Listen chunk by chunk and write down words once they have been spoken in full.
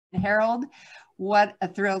Harold, what a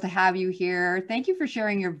thrill to have you here. Thank you for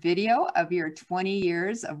sharing your video of your 20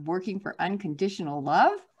 years of working for unconditional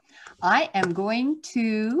love. I am going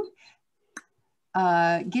to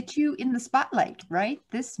get you in the spotlight right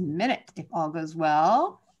this minute, if all goes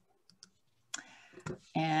well.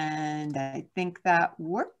 And I think that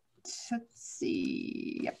worked. Let's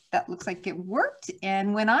see. Yep, that looks like it worked.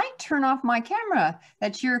 And when I turn off my camera,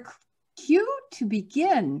 that's your cue to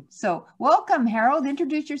begin. So welcome, Harold.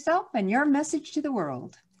 Introduce yourself and your message to the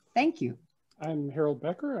world. Thank you. I'm Harold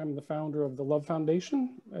Becker. I'm the founder of the Love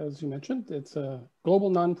Foundation, as you mentioned. It's a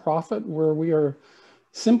global nonprofit where we are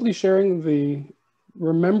simply sharing the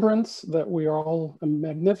remembrance that we are all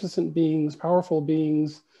magnificent beings, powerful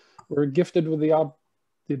beings. We're gifted with the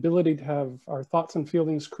ability to have our thoughts and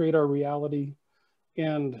feelings create our reality.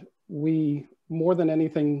 And we, more than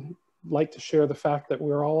anything, like to share the fact that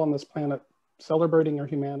we're all on this planet celebrating our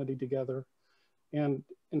humanity together. And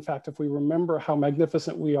in fact, if we remember how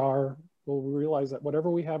magnificent we are, we'll realize that whatever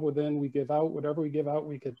we have within, we give out. Whatever we give out,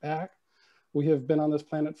 we get back. We have been on this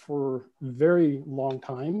planet for a very long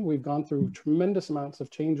time. We've gone through tremendous amounts of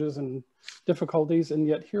changes and difficulties, and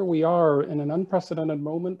yet here we are in an unprecedented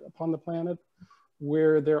moment upon the planet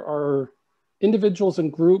where there are individuals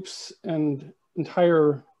and groups and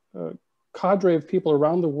entire cadre of people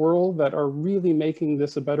around the world that are really making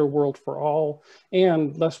this a better world for all.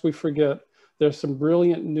 And lest we forget, there's some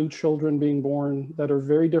brilliant new children being born that are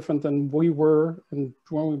very different than we were and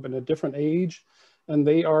when we've been a different age. And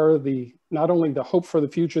they are not only the hope for the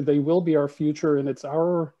future, they will be our future. And it's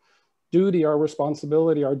our duty, our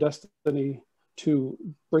responsibility, our destiny to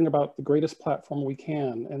bring about the greatest platform we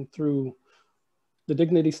can. And through the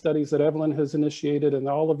dignity studies that Evelyn has initiated and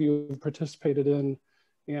all of you have participated in,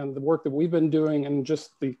 and the work that we've been doing, and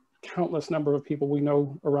just the countless number of people we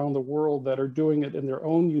know around the world that are doing it in their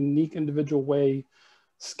own unique individual way,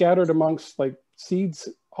 scattered amongst like seeds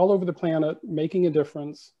all over the planet, making a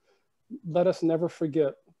difference. Let us never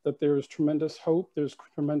forget that there is tremendous hope, there's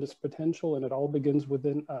tremendous potential, and it all begins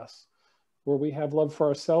within us. Where we have love for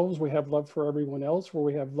ourselves, we have love for everyone else. Where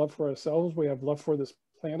we have love for ourselves, we have love for this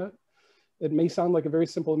planet. It may sound like a very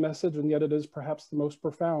simple message, and yet it is perhaps the most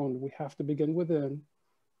profound. We have to begin within.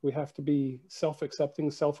 We have to be self-accepting,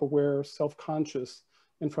 self-aware, self-conscious.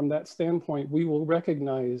 And from that standpoint, we will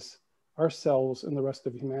recognize ourselves and the rest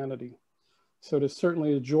of humanity. So it is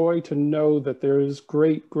certainly a joy to know that there is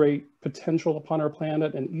great, great potential upon our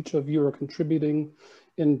planet, and each of you are contributing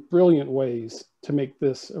in brilliant ways to make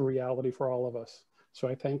this a reality for all of us. So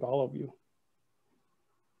I thank all of you.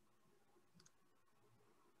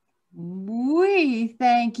 We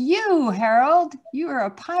thank you, Harold. You are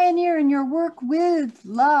a pioneer in your work with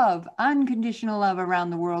love, unconditional love around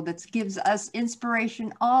the world that gives us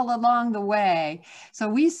inspiration all along the way. So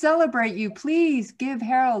we celebrate you. Please give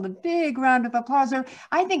Harold a big round of applause, or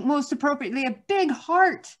I think most appropriately, a big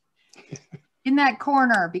heart in that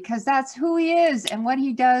corner, because that's who he is and what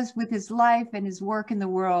he does with his life and his work in the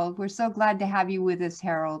world. We're so glad to have you with us,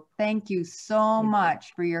 Harold. Thank you so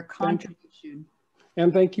much for your contribution.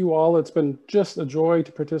 And thank you all. It's been just a joy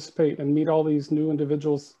to participate and meet all these new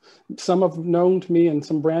individuals. Some have known to me and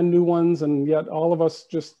some brand new ones, and yet all of us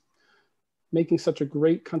just making such a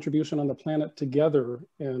great contribution on the planet together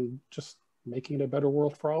and just making it a better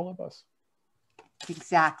world for all of us.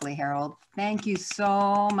 Exactly, Harold. Thank you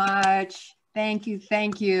so much. Thank you.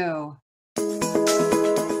 Thank you.